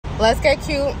Let's get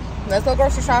cute. Let's go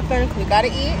grocery shopping. We gotta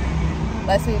eat.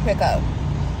 Let's see pick up.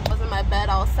 I was in my bed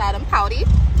all sad and pouty.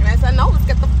 And I said, no, let's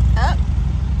get the up.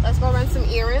 Let's go run some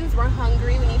errands. We're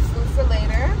hungry. We need food for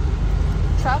later.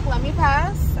 Truck, let me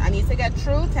pass. I need to get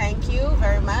through. Thank you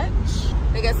very much.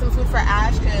 To get some food for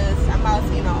Ash because I'm about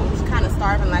to, you know, just kind of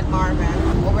starving like Marvin.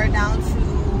 Well, we're down to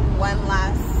one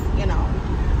last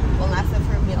set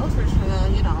for meals. We're just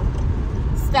gonna, you know,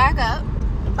 stack up.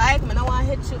 The bike, I don't want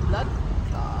to hit you. Blood.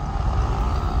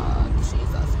 Oh,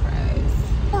 Jesus Christ.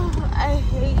 Oh, I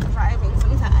hate driving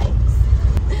sometimes.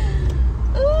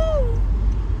 Ooh.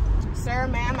 Sir,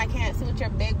 ma'am, I can't see with your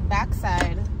big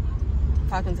backside.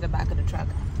 Talking to the back of the truck,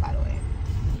 by the way.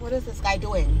 What is this guy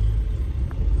doing?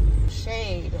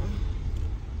 Shade.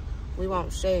 We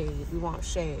want shade. We want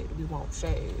shade. We want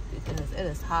shade because it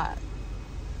is hot.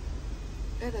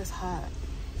 It is hot.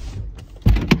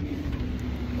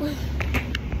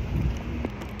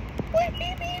 Wait,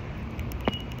 beep, beep.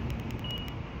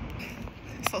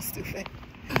 So stupid.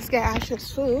 Let's get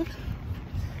Ash's food.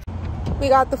 We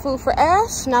got the food for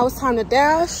Ash. Now it's time to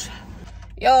dash.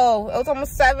 Yo, it was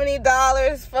almost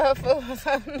 $70 for food.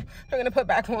 We're gonna put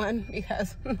back one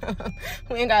because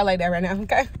we ain't got it like that right now,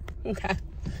 okay? Okay.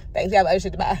 Thanks, you have other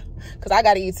shit to buy. Cause I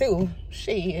gotta eat too.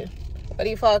 Shit. What do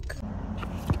you fuck?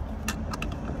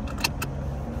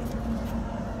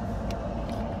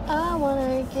 I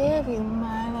wanna give you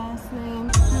my last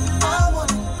name. I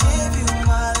wanna give you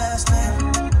my last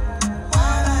name.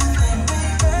 My last name,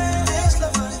 baby. This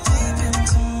love was deep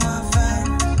into my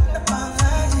veins.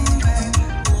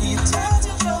 You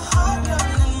touched your heart, girl,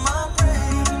 in my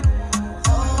brain.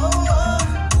 Oh, oh,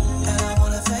 and I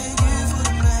wanna thank you for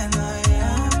the man I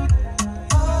am.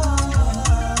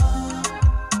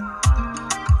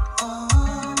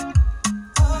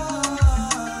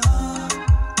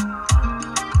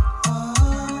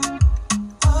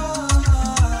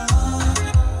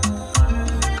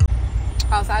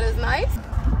 Outside is nice.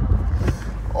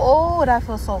 Oh, that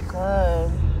feels so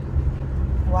good.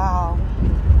 Wow.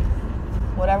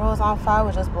 Whatever was on fire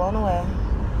was just blown away.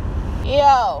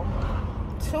 Yo,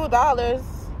 $2.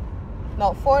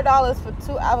 No, $4 for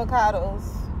 2 avocados.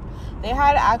 They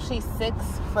had actually 6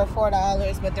 for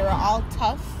 $4, but they were all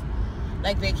tough.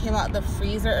 Like they came out the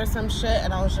freezer or some shit,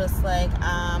 and I was just like,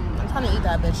 I'm trying to eat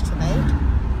that bitch tonight.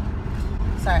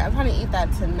 Sorry, I'm trying to eat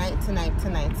that tonight.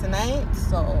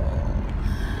 So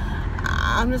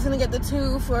I'm just gonna get the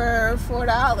 2 for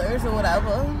 $4 or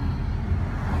whatever.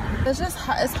 It's just,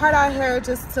 it's hard out here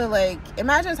just to like,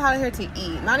 imagine it's hard out here to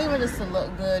eat. Not even just to look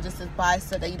good, just to buy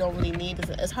stuff that you don't really need.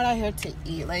 It's hard out here to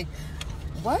eat. Like,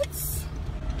 what's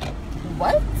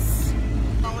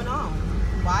going on?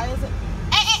 Why is it?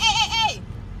 Hey!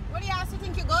 Where do y'all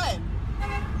think you're going?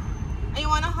 And you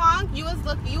wanna honk? Your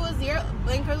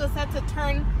blinker was set to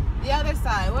turn the other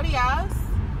side. What do y'all?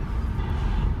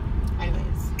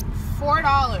 Anyways,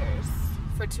 $4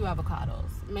 for 2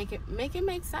 avocados. Make it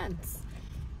make sense.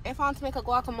 If I want to make a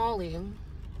guacamole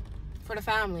for the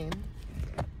family,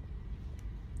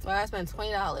 so I spent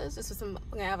 $20 just for some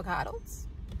fucking avocados.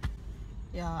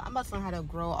 Yeah, I'm about to learn how to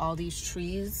grow all these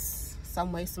trees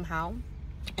some way, somehow,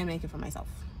 and make it for myself.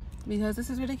 Because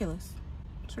this is ridiculous.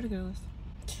 It's ridiculous.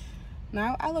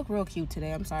 Now, I look real cute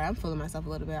today. I'm sorry, I'm feeling myself a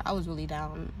little bit. I was really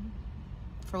down.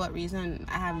 For what reason?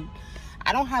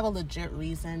 I don't have a legit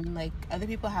reason. Like, other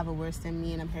people have it worse than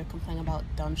me, and I'm here complaining about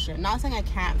dumb shit. Not saying I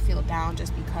can't feel down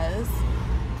just because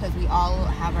we all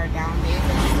have our down days.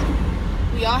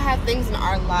 We all have things in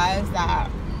our lives that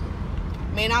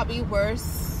may not be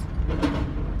worse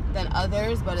than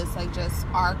others, but it's like just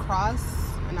our cross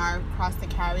and our cross to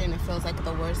carry, and it feels like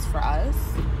the worst for us.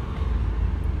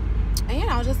 And you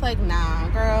know, I was just like, nah,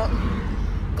 girl,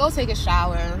 go take a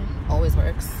shower. Always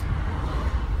works.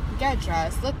 Get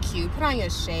dressed, look cute, put on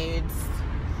your shades,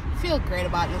 feel great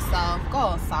about yourself, go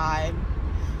outside.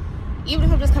 Even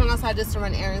if I'm just coming outside just to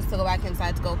run errands, to go back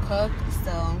inside to go cook,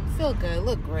 still feel good,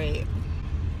 look great.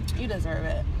 You deserve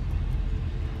it.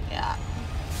 Yeah.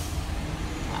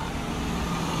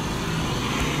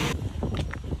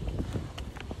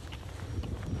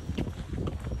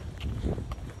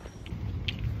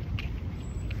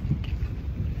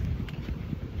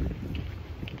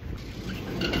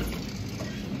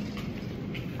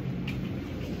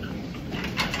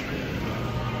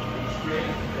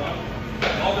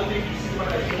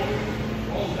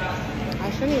 I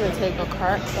shouldn't even take a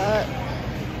cart, but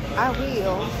I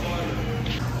will.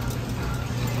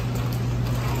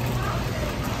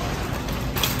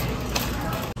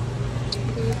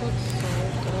 These look so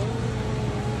good.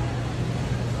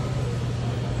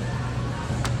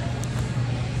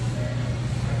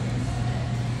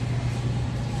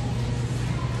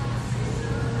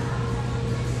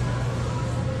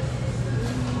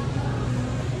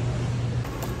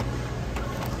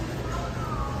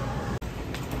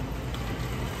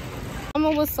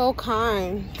 was so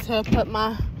kind to put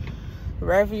my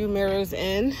rearview mirrors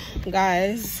in.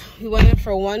 Guys, we went in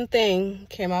for one thing,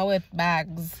 came out with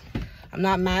bags. I'm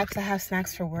not mad because I have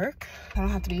snacks for work. I don't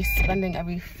have to be spending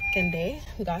every freaking day.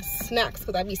 We got snacks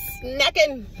because I be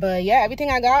snacking. But yeah,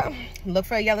 everything I got, look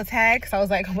for a yellow tag. So I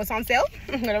was like, what's on sale?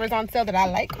 Whatever's on sale that I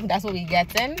like, that's what we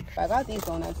get in. I got these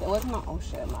donuts. It wasn't on, oh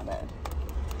shit, my bad.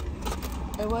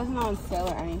 It wasn't on sale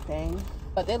or anything.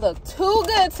 But they look too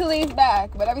good to leave back.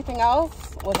 But everything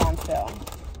else was on sale.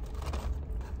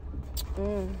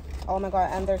 Oh my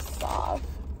god, and they're soft.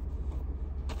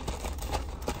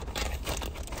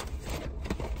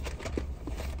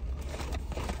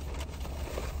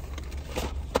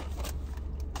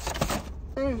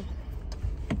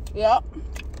 Yep.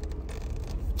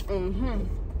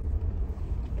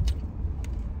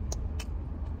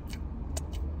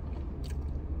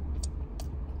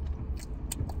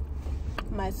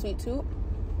 My sweet tooth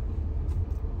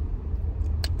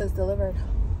is delivered.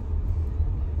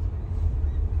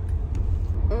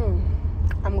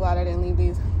 I'm glad I didn't leave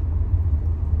these.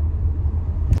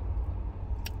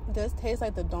 This tastes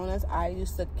like the donuts I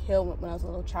used to kill when I was a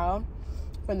little child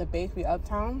from the bakery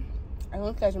uptown. I don't know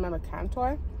if you guys remember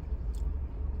Cantor.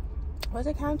 Was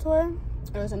it Cantor?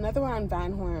 There was another one on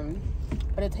Van Horn.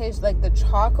 But it tastes like the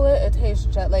chocolate. It tastes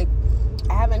just like,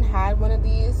 I haven't had one of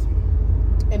these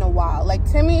in a while. Like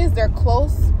Timmy's, they're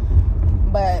close,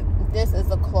 but this is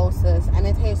the closest. And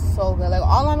it tastes so good. Like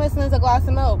all I'm missing is a glass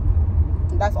of milk.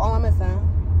 That's all I'm missing.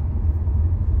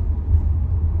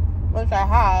 Which I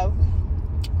have.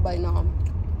 But no,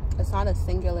 it's not a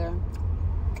singular.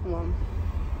 Come on.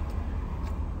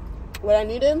 What I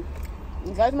needed,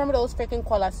 you guys remember those freaking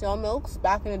colación milks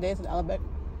back in the days in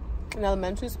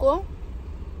elementary school?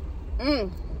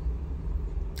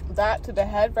 That to the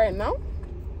head right now,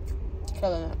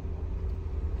 killing it.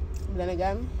 But then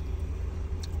again,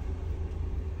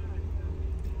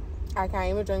 I can't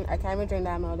even drink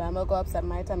that milk. That milk go upset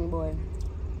my tummy, boy.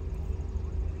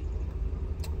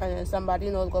 And then somebody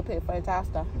knows go pay for it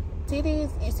faster. You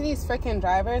see these freaking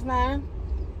drivers, man?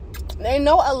 They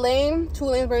know a lane, 2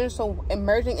 lanes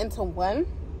merging into one.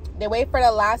 They wait for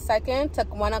the last second to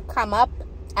want to come up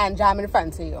and jam in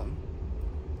front of you.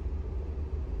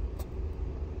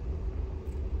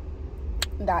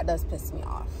 That does piss me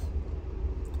off.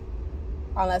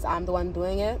 Unless I'm the one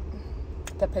doing it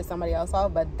to piss somebody else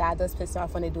off. But that does piss me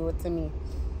off when they do it to me.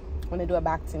 When they do it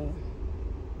back to me.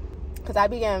 Because I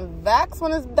be getting vexed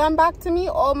when it's done back to me.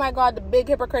 Oh my god, the big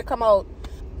hypocrite come out.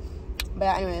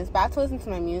 But anyways, back to listen to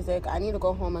my music. I need to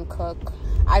go home and cook.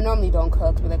 I normally don't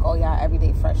cook. Be like, oh yeah,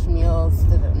 everyday fresh meals.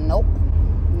 Nope,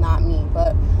 not me.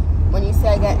 But when you say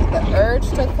I get the urge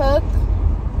to cook,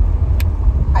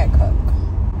 I cook.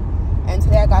 And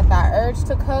today I got that urge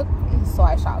to cook, so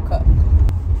I shall cook.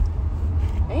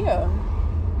 And yeah,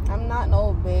 I'm not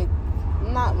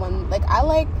one, like I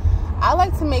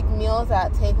like to make meals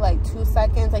that take like 2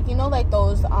 seconds. Like, you know, like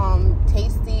those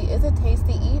Tasty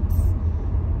Eats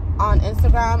on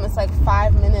Instagram. It's like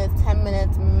 5 minutes, 10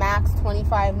 minutes, max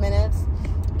 25 minutes.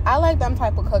 I like them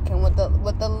type of cooking with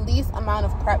the least amount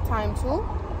of prep time too.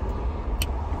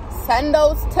 Send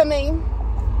those to me.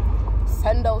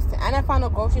 And I found a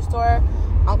grocery store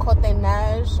on Côte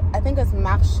Neige. I think it's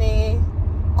Marché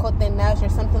Côte Neige or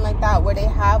something like that, where they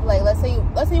have like, let's say you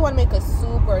want to make a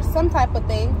soup or some type of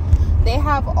thing. They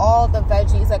have all the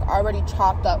veggies like already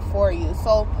chopped up for you.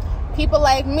 So people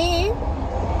like me,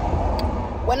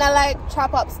 when I like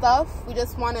chop up stuff, we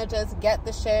just want to just get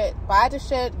the shit, buy the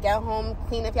shit, get home,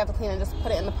 clean if you have to clean, and just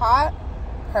put it in the pot.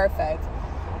 Perfect.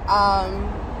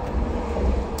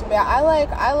 Yeah, I like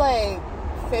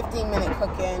 15-minute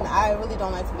cooking. I really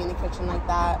don't like to be in the kitchen like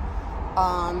that.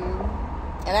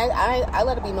 And I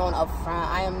let it be known up front,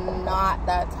 I am not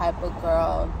that type of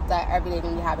girl that every day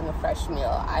gonna be having a fresh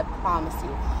meal. I promise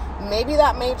you. Maybe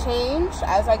that may change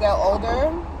as I get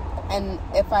older, and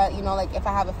if I, you know, like if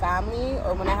I have a family,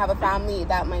 or when I have a family,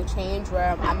 that might change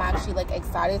where I'm actually like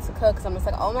excited to cook. So I'm just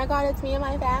like, oh my god, it's me and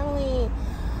my family.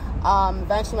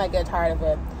 Eventually might get tired of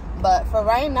it, but for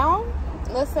right now,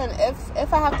 listen,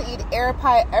 if I have to eat air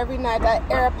pie every night, that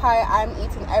air pie I'm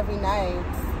eating every night.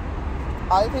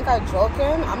 Oh, you think I'm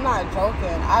joking? I'm not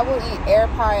joking. I will eat air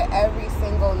pie every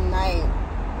single night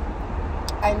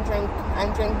and drink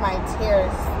my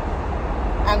tears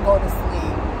and go to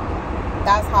sleep.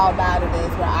 That's how bad it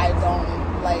is, where I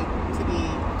don't like to be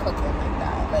cooking like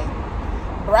that. Like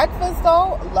breakfast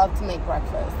though, love to make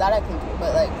breakfast. That I can do.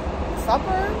 But like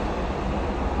supper,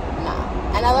 nah.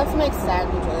 And I love to make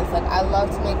sandwiches. Like I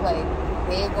love to make like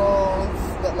bagels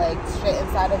with like shit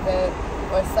inside of it,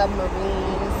 or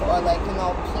submarines, or like, you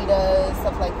know, pitas,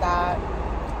 stuff like that.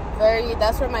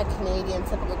 That's where my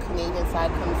typical Canadian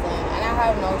side comes in. And I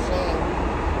have no shame.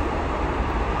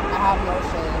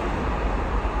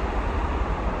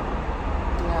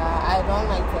 Yeah, I don't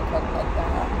like to cook like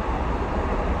that.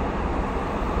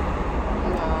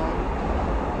 No.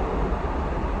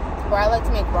 Or I like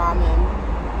to make ramen.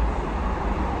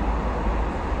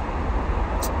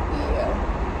 Yeah.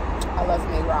 I love to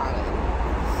make ramen.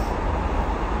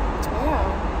 Yeah,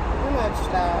 pretty much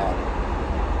that.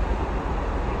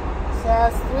 So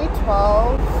it's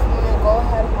 3:12. I'm gonna go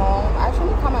head home. Actually, I'm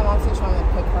gonna call my mom to see if she wants to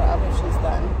pick her up if she's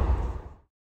done.